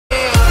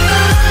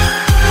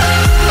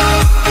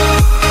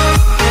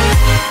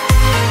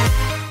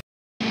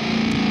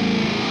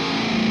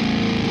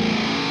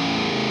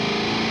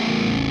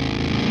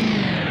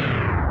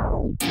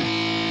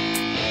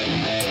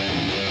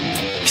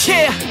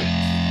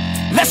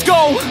Let's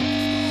go.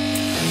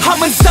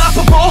 I'm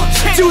unstoppable,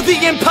 do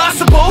the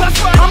impossible.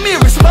 I'm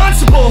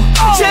irresponsible,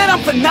 yet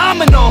I'm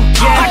phenomenal.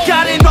 I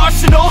got an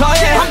arsenal,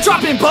 I'm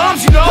dropping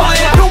bombs, you know.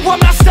 No, I'm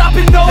not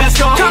stopping, no.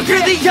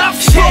 Conquer the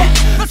obstacle.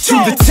 To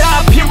the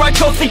top, here I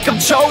go, think I'm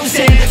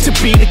chosen to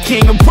be the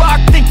king of rock,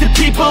 think the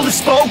people have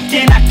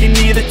spoken. I can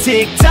hear the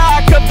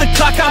tick-tock of the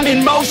clock, I'm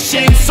in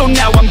motion. So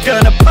now I'm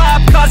gonna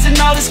pop, causing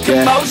all this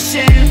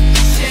commotion.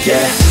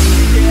 Yeah,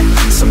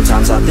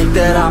 sometimes I think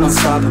that I'm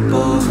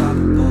unstoppable.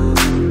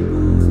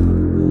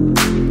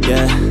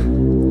 Yeah,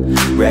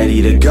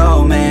 ready to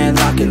go, man,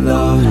 lock and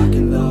load.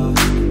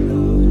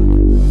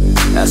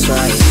 That's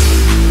right,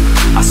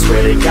 I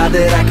swear to God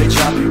that I could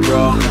drop you,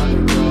 bro.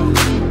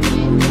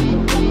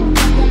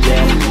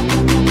 Yeah,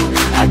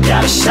 I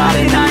got a shot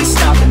and I ain't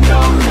stopping,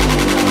 no.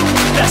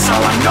 That's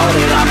how I know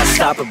that I'm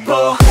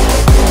unstoppable.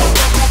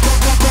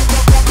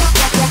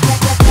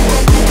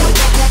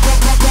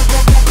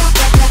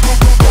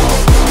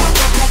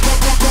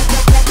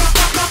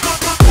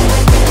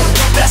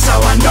 That's how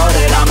I know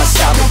that I'm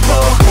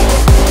unstoppable.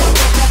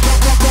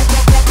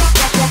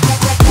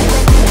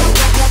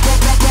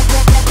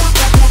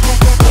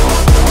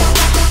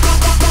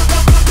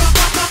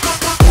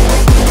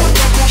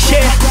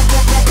 Yeah,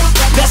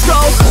 let's go.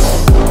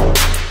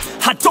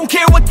 I don't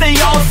care what they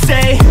all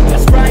say.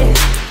 That's right,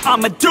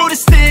 I'ma do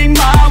this thing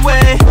my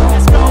way.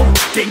 Let's go.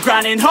 Been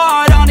grinding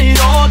hard on it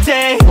all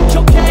day.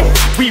 Okay,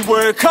 we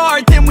work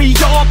hard, then we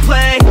all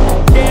play.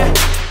 Yeah,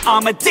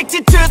 I'm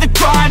addicted to the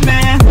grind,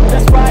 man.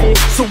 That's right,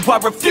 so I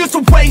refuse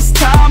to waste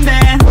time,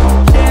 man.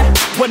 Yeah,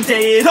 one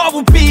day it all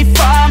will be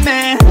fine,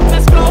 man.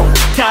 Let's go.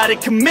 Gotta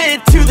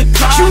commit to the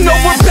climb, you know,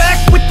 man. We're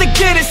back with the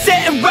Guinness,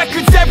 setting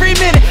records every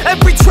minute,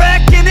 every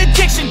track, an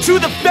addiction to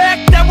the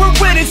fact that we're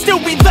winning. Still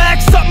we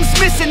lack, something's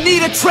missing,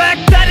 need a track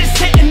that is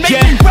hitting,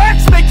 making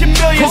racks, making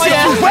millions.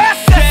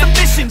 That's the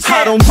mission.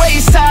 I don't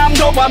waste time,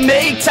 no, I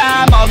make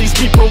time. All these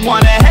people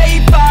wanna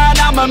hate, fine,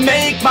 I'ma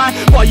make mine.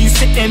 While you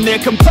sitting there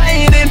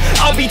complaining,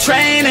 I'll be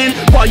training.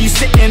 While you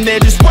sitting there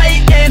just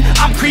waiting,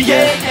 I'm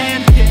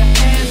creating.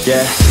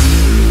 Yeah,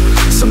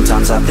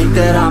 sometimes I think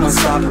that I'm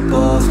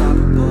unstoppable.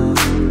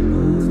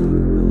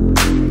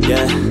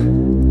 Yeah,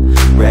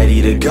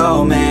 ready to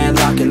go, man,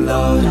 lock and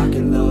load.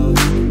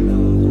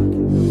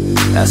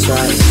 That's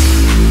right,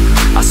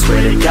 I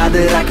swear to God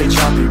that I could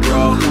drop you,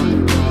 bro.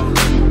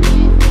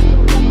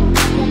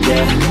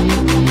 Yeah,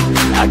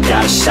 I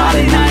got a shot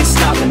and I ain't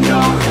stopping,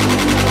 no.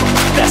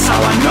 That's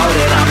how I know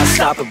that I'm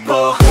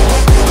unstoppable.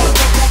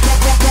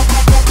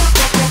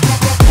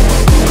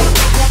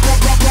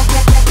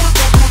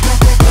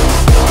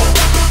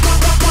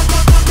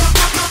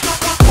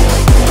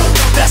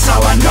 That's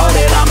how I know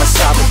that I'm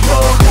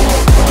unstoppable.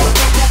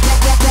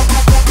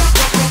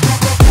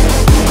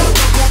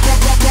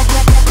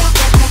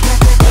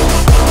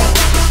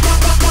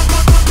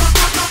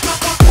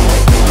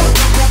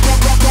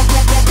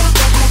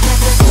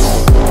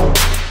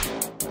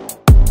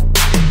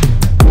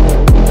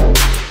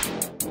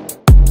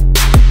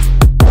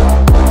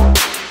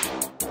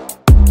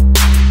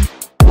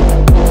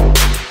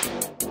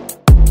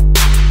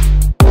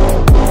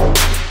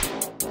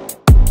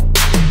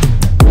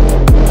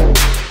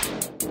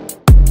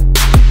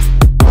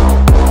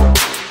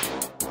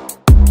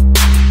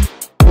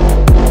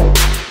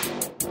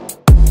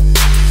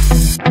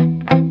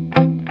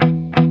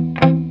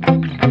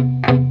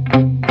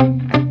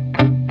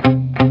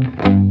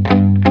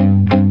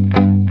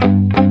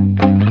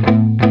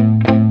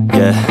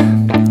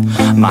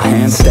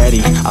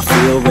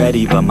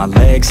 But my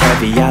leg's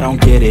heavy, I don't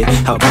get it.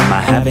 How come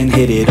I haven't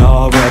hit it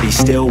already?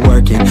 Still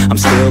working, I'm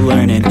still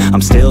learning,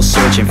 I'm still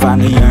searching.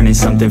 Finally earning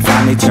something,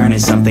 finally turning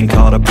something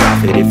called a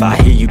profit. If I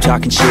hear you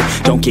talking shit,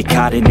 don't get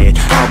caught in it.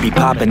 I'll be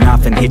popping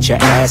off and hit your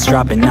ass,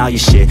 dropping all your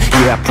shit.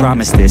 Yeah, I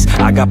promise this,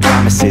 I got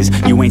promises.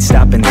 You ain't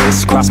stopping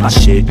this, cross my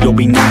shit, you'll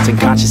be knocked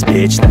unconscious,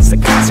 bitch. That's the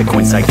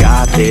consequence, I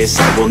got this,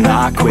 I will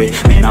not quit.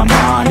 Man, I'm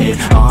on it,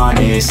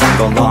 honest. I'm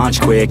gon'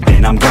 launch quick,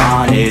 then I'm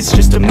gone. It's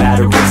just a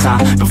matter of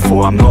time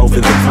before I'm over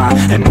the climb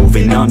and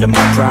moving under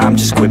my prime.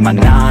 Just quit my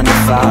 9 to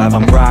 5,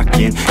 I'm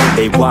rocking, and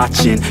they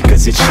watching,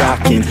 cause it's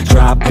shocking.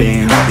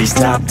 Dropping all these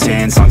top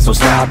 10 songs, so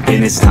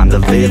stopping. It's time to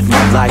live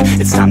my life,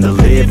 it's time to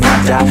live,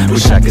 not die.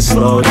 Wish I could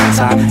slow down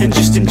time and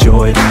just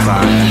enjoy the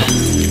climb.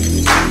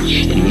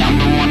 And I'm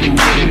the one to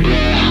get it, bro.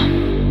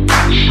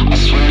 I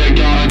swear to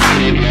God I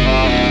get it,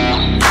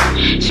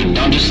 bro. So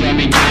don't just let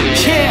me get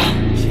it.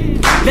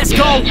 Yeah, let's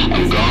go.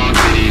 I'm gon'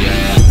 get it,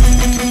 yeah.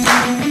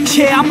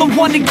 Yeah, I'm the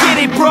one to get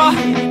it, bro.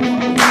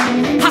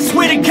 I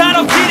swear to God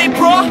I'll get it,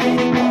 bro.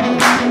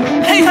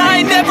 Hey, I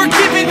ain't never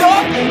giving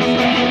up.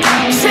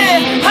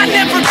 Yeah, I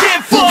never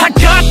give up. I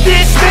got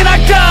this, man, I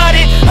got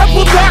it. I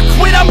will not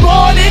quit, I'm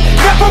on it.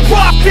 Never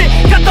off it.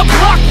 Got the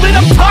block lit,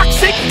 I'm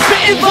toxic.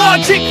 Spitting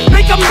logic,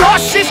 make them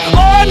nauseous.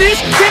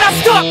 Honest, can I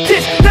stop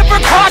this? Never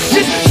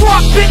cautious,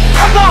 drop it.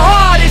 I'm the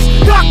hardest.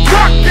 Knock,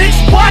 knock, bitch,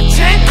 watch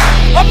it.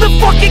 I'm the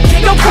fucking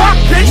king of rock,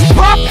 bitch.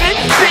 Profit,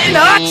 spitting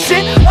hot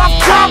shit. I'm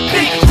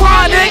topic,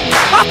 chronic.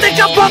 I think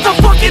I'm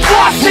motherfucking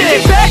lost it.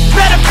 Making back,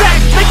 matter of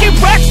fact, making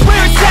racks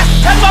where it's at.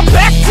 Had my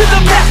back to the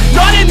mat,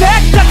 not an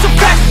act.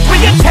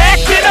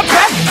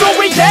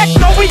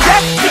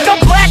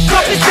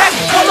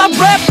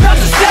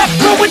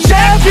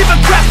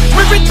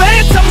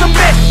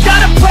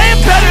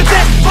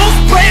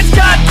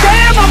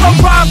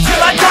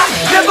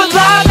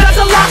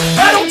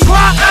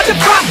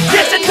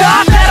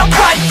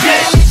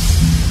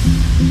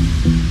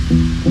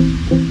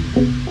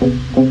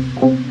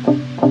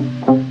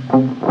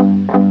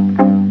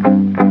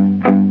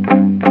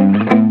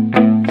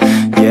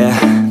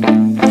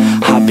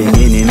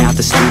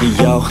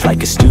 studio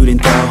like a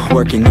student though,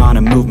 working on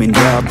a movement,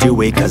 yeah, I'll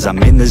do it cause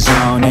I'm in the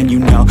zone. And you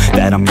know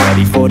that I'm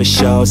ready for the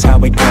shows.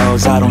 How it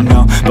goes, I don't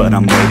know, but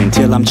I'm waiting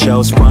till I'm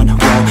chose. Front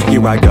row,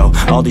 here I go.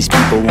 All these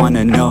people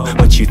wanna know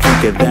what you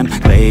think of them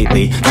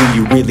lately. Do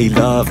you really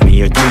love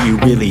me or do you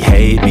really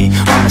hate me?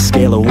 On a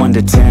scale of 1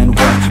 to 10,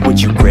 what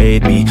would you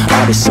grade me?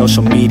 All this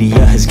social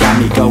media has got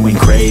me going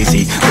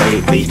crazy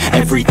lately.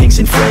 Everything's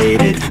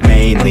inflated,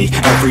 mainly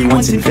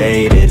everyone's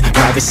invaded.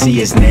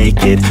 Privacy is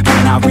naked,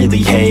 man, I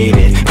really hate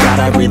it. God,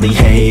 I really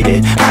hate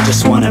it. I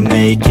just wanna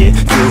make it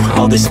through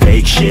all this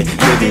fake shit.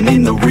 Living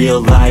in the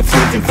real life,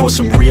 living for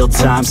some real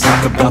times.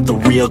 Talk about the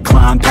real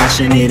climb,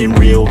 passionate in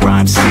real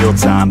rhymes. Steal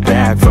time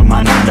back from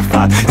my 9 to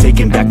 5,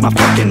 taking back my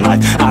fucking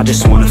life. I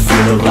just wanna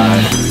feel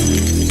alive.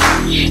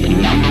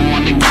 And I'm the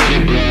one to get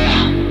it, bro.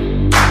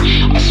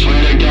 I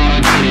swear to God I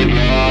get it,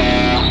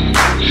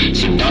 bro.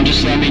 So don't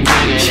just let me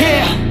get it.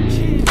 Yeah,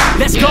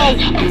 let's go.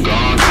 I'm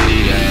gon' get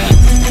it,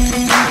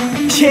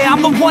 Yeah,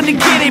 I'm the one to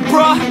get it,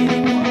 bro.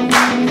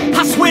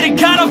 I swear to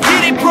God I'll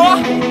get it,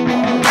 bro.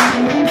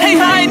 Hey,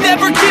 I ain't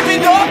never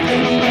giving up.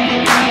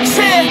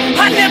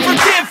 Yeah, I never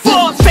give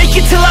up. Fake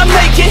it till I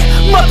make it,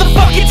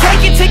 motherfucking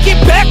take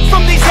it back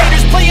from these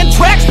haters. Playing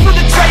tracks for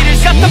the traitors.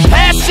 Got the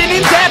passion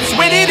and that's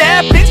when it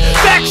happens.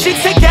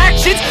 Factions take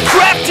actions,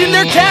 drafting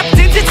their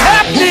captains. It's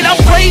happening, I'm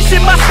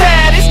raising my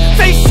status,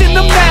 facing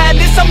the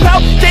madness. I'm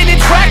out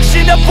gaining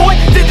traction, avoid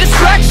the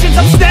distractions.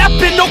 I'm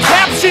snapping, no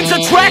captions,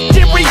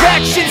 attracting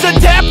reactions.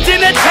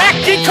 Adapting,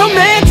 attacking,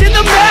 commanding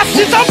the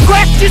masses. I'm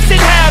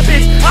practicing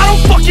habits, I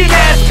don't fucking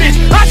ask bitch,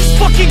 I just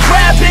fucking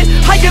grab it.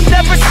 I am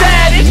never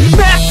static,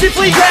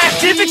 massively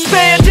active,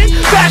 expanding,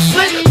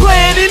 backslid,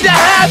 playing into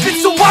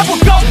habits. So I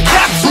will go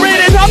capture it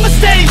and I'ma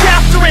stay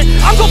after it.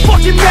 I'm gon'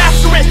 fucking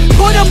master it,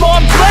 put them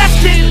on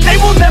blast it. They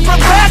will never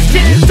last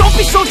it, don't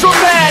be so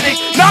dramatic.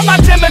 Not my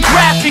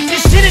demographic,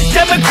 this shit is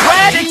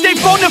democratic. They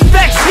phone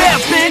effects, yeah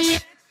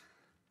bitch.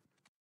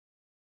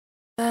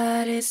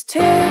 But it's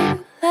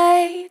too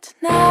late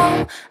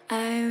now.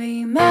 I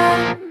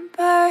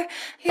remember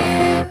you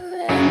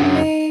and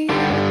me,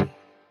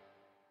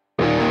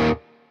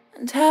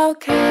 and how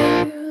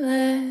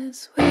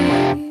careless we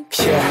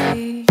could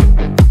be.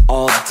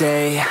 All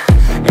day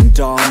and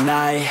all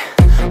night,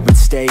 we'd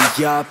stay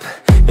up,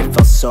 it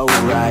felt so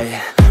right.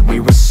 We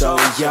were so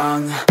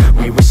young,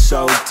 we were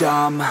so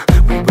dumb.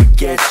 We would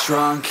get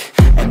drunk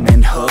and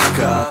then hook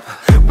up.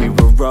 We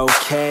were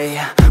okay,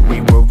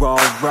 we were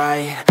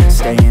alright,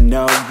 staying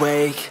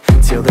awake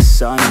till the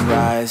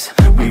sunrise.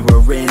 We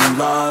were in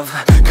love,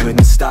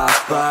 couldn't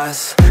stop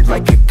us.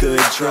 Like a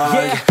good drug,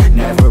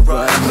 never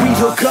run off. We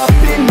hook up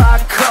in my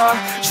car,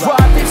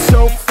 driving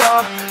so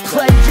far.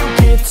 Play you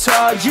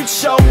guitar, you'd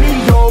show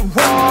me your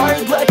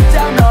art. Let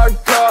down our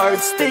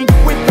guards, think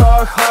with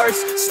our hearts.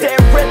 Stare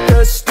at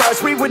the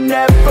stars, we were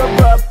never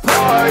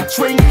apart.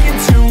 Drinking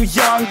too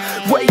young,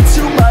 way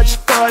too much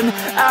fun.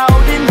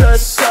 Out in the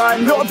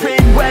sun,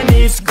 orbit when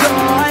it's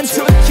gone.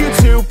 Took you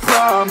to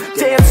prom,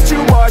 dance to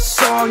our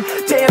song.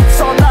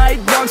 Dance all night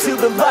long till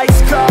the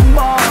lights come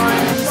on.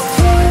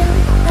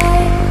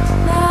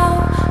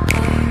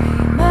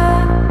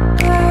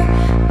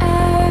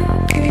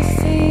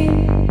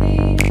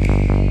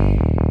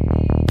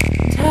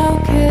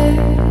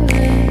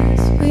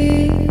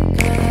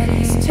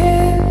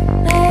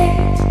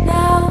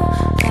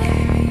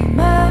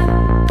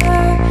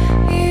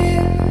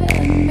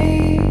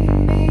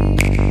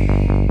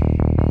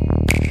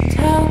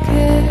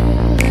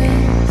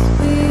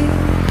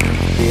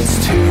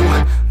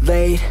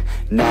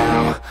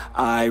 Now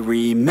I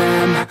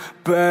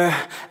remember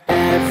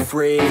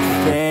everything,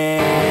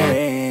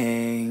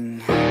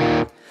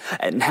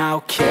 and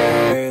how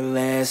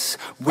careless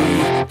we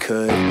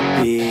could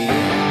be,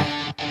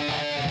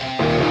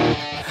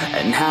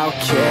 and how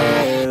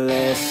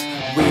careless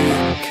we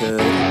could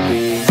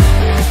be,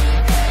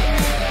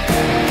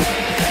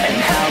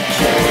 and how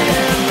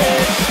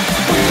careless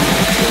we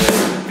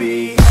could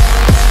be.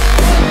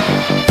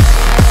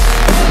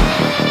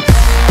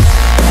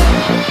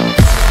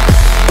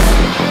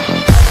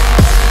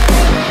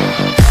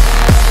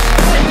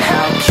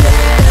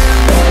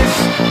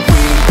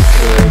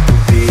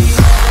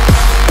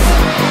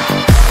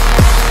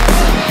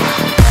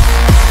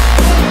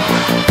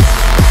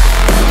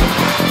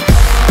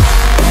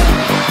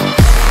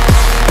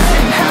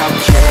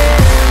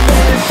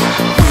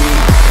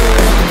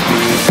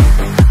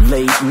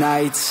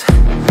 Nights,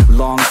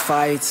 long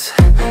fights,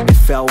 it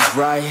felt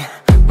right,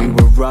 we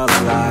were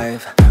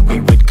alive. We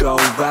would go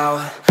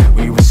out,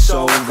 we were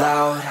so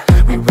loud,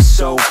 we were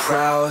so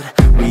proud,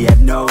 we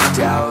had no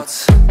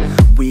doubts.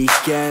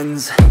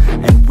 Weekends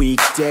and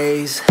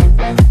weekdays,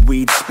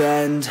 we'd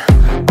spend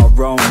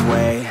our own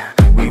way.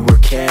 We were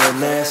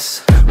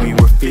careless, we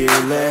were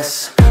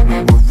fearless,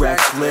 we were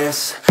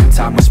reckless,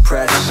 time was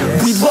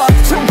precious. We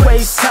loved to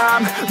waste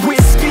time,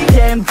 whiskey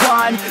and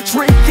wine,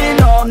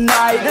 drinking all all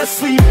night,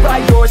 asleep by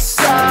your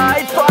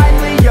side.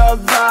 Finally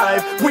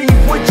alive, we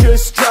would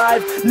just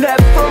drive,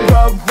 never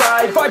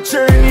arrive. Our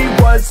journey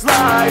was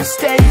live,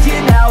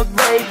 staying out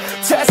late,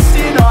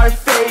 testing our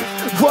fate,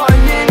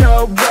 running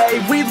away.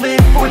 We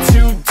live for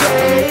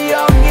today,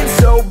 young and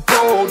so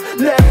bold,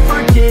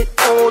 never get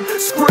old.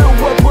 Screw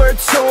what we're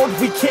told,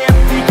 we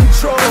can't be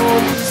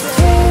controlled. It's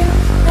too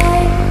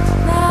late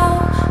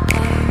now,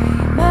 I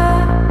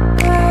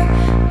remember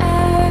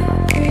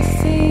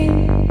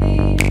everything.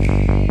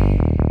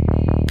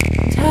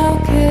 And how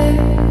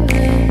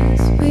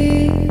careless we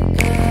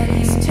got.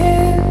 It's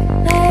too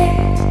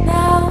late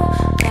now,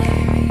 I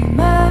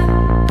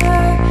remember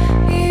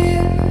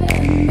you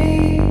and me.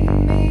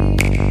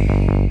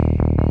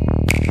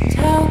 And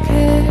how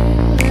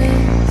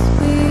careless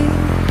we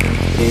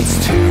got. It's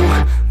too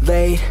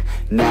late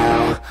now,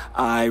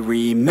 I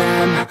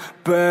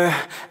remember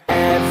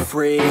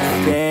everything,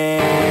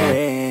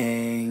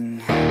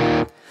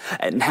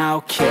 and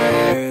how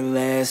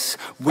careless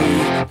we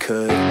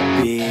could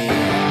be,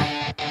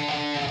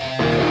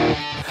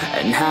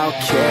 and how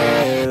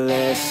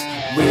careless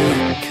we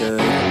could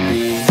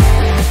be,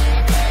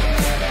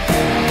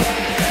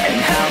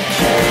 and how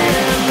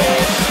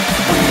careless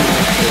we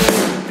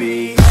could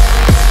be.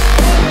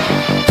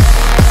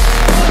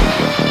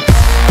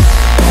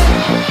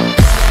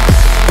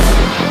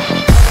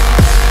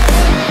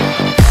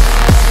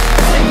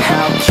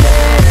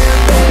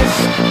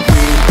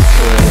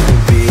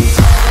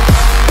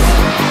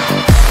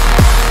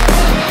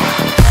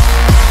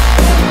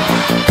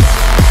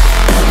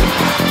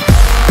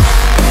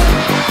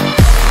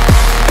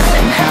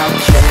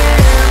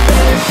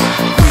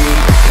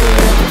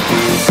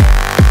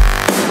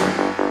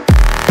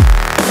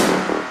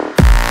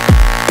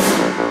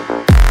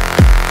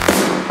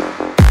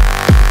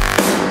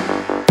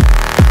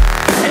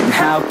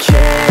 How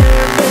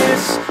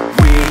careless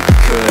we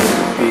could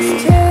be.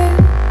 It's too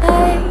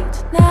late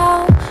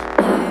now,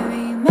 I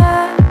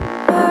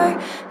remember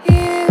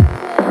you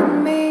and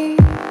me.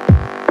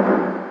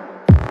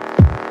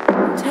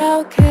 And how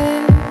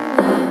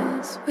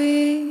careless we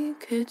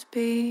could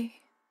be.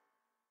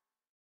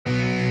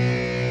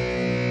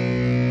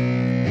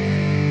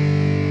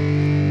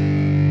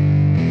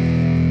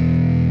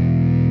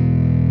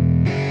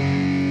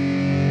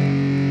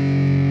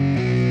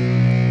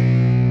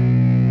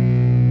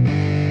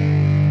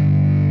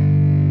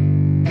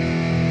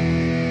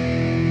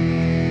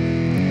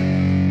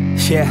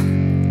 Yeah,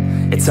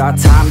 it's our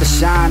time to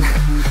shine.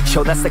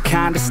 Show that's the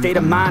kind of state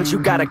of mind you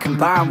gotta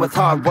combine with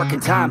hard work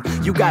and time.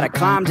 You gotta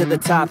climb to the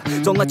top.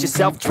 Don't let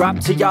yourself drop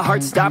till your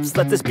heart stops.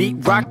 Let this beat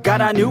rock. Got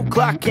a new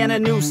clock and a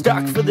new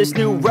stock for this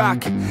new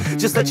rock.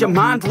 Just let your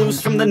mind loose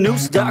from the new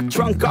stock.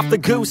 Drunk off the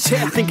goose,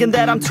 thinking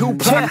that I'm too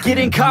pop.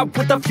 Getting caught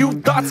with a few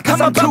thoughts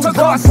cause I'm too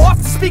lost. Off,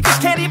 the speakers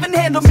can't even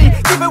handle me.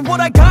 Giving what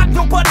I got,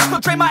 nobody's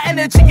gonna drain my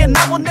energy. And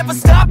I will never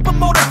stop, I'm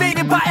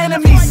motivated by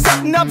enemies.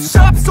 Setting up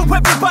shop so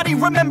everybody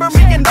remember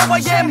me. And no,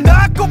 I am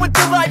not going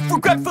through life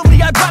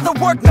regretfully. I'd rather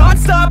work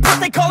non-stop, what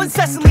they call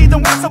incessantly,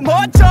 than work some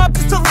odd job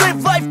just to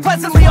live life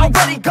pleasantly.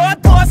 Already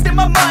got lost in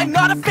my mind,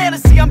 not a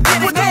fantasy, I'm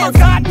getting it.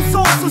 Forgotten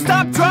soul, so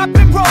stop, drop,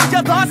 and roll.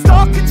 You lost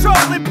all control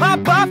and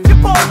pop off your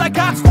ball. I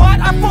got squat,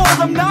 I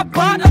fall, I'm not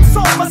bought, I'm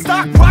sold. My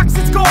stock rocks,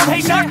 it's gold.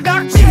 Hey, knock,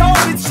 knock, she home.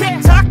 It's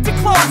shit, talk to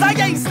close. I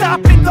ain't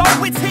stopping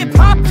though, it's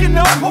hip-hop, you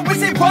know. Or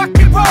is it rock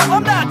and roll?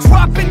 I'm not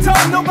dropping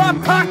down, no, my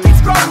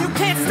pocket's grown. You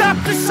can't stop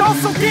the show,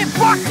 so get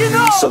rockin'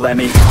 on. So let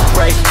me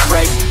break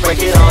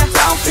it all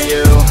down for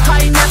you.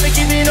 I ain't never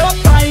giving up,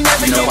 I ain't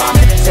never giving up.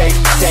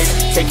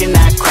 Taking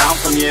that crown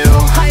from you.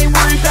 I ain't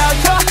worried about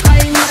you, I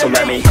ain't never. So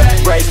let me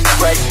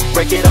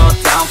break it all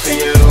down for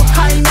you.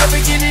 I ain't never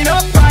giving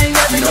up, I ain't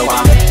never giving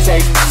up.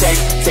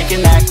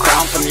 Taking that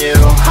crown from you.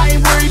 I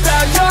ain't worried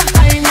about you,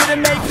 I ain't here to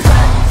make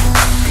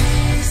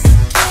friends.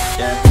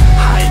 Yeah.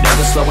 I ain't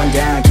never slowing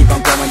down, keep on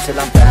going till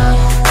I'm down.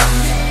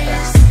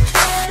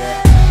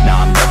 No,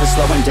 I'm never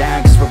slowing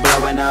down, cause we're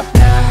blowing up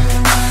now.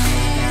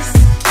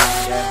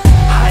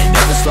 I ain't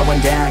never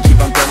slowing down, keep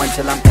on going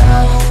till I'm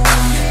down.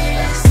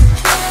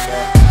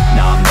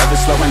 No, I'm never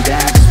slowing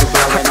down, cause we're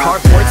blowing up. I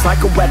carve words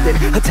like a weapon,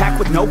 attack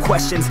with no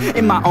questions.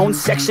 In my own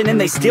section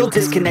and they still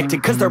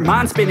disconnected, cause their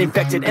mind's been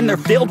infected and they're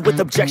filled with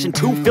objection.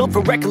 Too filled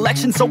for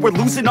recollection, so we're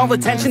losing all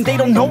attention. They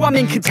don't know I'm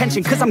in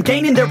contention, cause I'm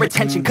gaining their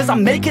attention. Cause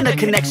I'm making a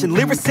connection,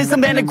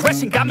 lyricism and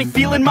aggression got me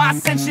feeling my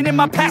ascension and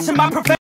my passion, my perfection.